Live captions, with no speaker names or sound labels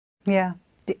Yeah.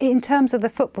 In terms of the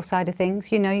football side of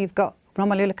things, you know, you've got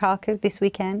Romelu Lukaku this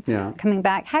weekend coming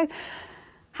back. How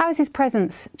has his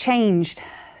presence changed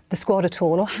the squad at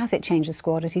all, or has it changed the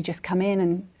squad? Has he just come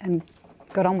in and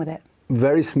got on with it?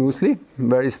 Very smoothly,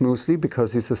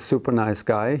 because he's a super nice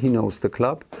guy. He knows the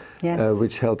club,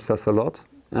 which helps us a lot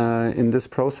in this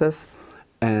process.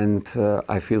 And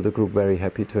I feel the group very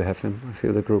happy to have him. I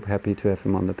feel the group happy to have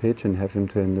him on the pitch and have him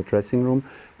in the dressing room.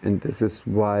 And this is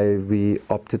why we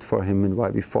opted for him and why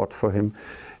we fought for him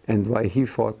and why he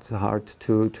fought hard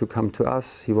to come to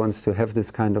us. He wants to have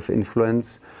this kind of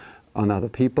influence on other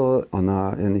people,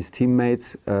 on his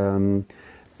teammates,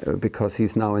 because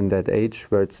he's now in that age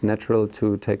where it's natural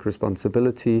to take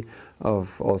responsibility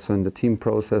of also in the team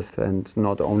process and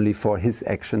not only for his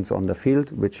actions on the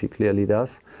field, which he clearly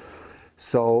does.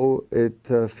 So it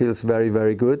feels very,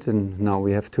 very good, and now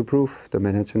we have to prove, the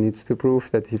manager needs to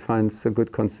prove that he finds a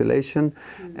good constellation,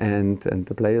 and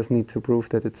the players need to prove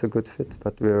that it's a good fit,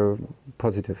 but we're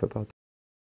positive about it.